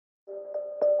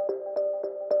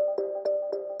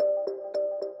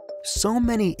So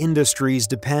many industries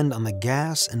depend on the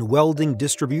gas and welding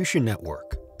distribution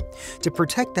network. To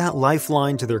protect that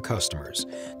lifeline to their customers,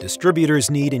 distributors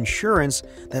need insurance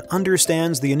that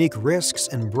understands the unique risks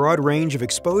and broad range of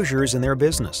exposures in their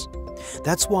business.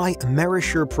 That's why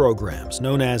Amerisure programs,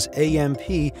 known as AMP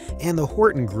and the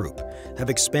Horton Group,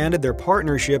 have expanded their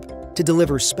partnership to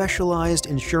deliver specialized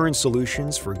insurance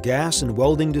solutions for gas and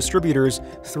welding distributors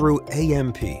through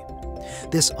AMP.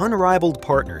 This unrivaled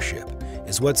partnership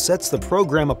is what sets the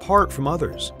program apart from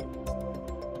others.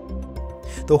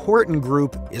 The Horton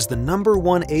Group is the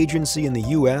 #1 agency in the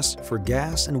U.S. for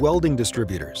gas and welding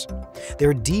distributors.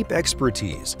 Their deep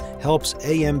expertise helps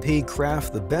AMP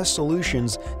craft the best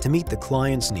solutions to meet the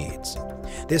client's needs.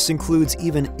 This includes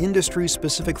even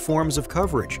industry-specific forms of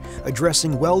coverage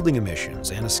addressing welding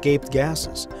emissions and escaped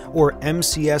gases, or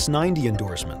MCS 90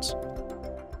 endorsements.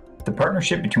 The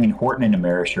partnership between Horton and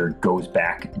Amerisure goes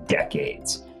back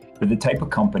decades. They're the type of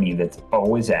company that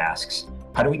always asks,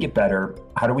 how do we get better?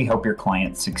 How do we help your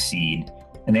clients succeed?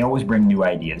 And they always bring new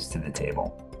ideas to the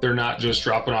table. They're not just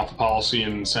dropping off a policy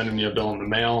and sending you a bill in the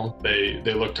mail. They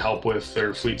look to help with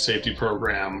their fleet safety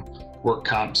program, work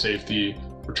comp safety,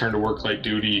 return to work light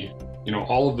duty.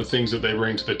 All of the things that they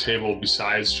bring to the table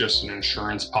besides just an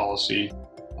insurance policy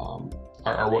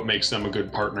are what makes them a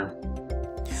good partner.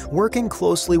 Working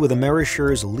closely with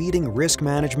Amerisure's leading risk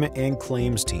management and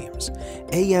claims teams,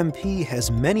 AMP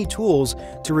has many tools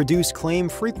to reduce claim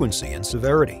frequency and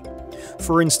severity.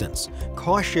 For instance,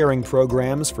 cost-sharing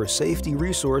programs for safety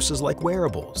resources like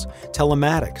wearables,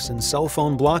 telematics, and cell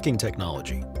phone blocking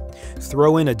technology.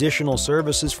 Throw in additional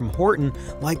services from Horton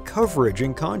like coverage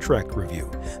and contract review,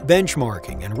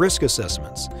 benchmarking, and risk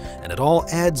assessments, and it all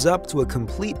adds up to a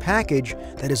complete package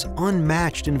that is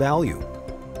unmatched in value.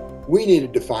 We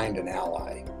needed to find an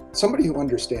ally, somebody who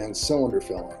understands cylinder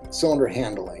filling, cylinder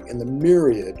handling, and the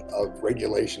myriad of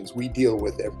regulations we deal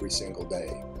with every single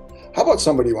day. How about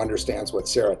somebody who understands what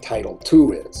SARA Title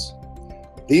II is?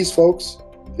 These folks,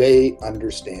 they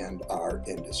understand our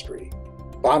industry.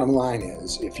 Bottom line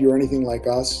is, if you're anything like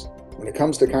us, when it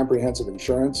comes to comprehensive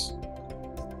insurance,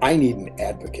 I need an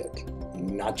advocate,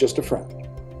 not just a friend.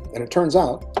 And it turns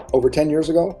out, over 10 years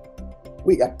ago,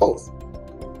 we got both.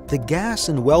 The Gas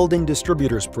and Welding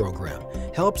Distributors program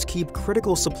helps keep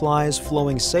critical supplies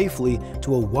flowing safely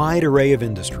to a wide array of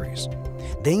industries.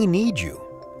 They need you,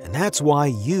 and that's why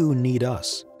you need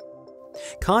us.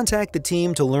 Contact the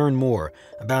team to learn more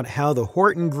about how the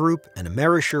Horton Group and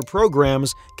Amerisure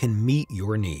programs can meet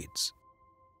your needs.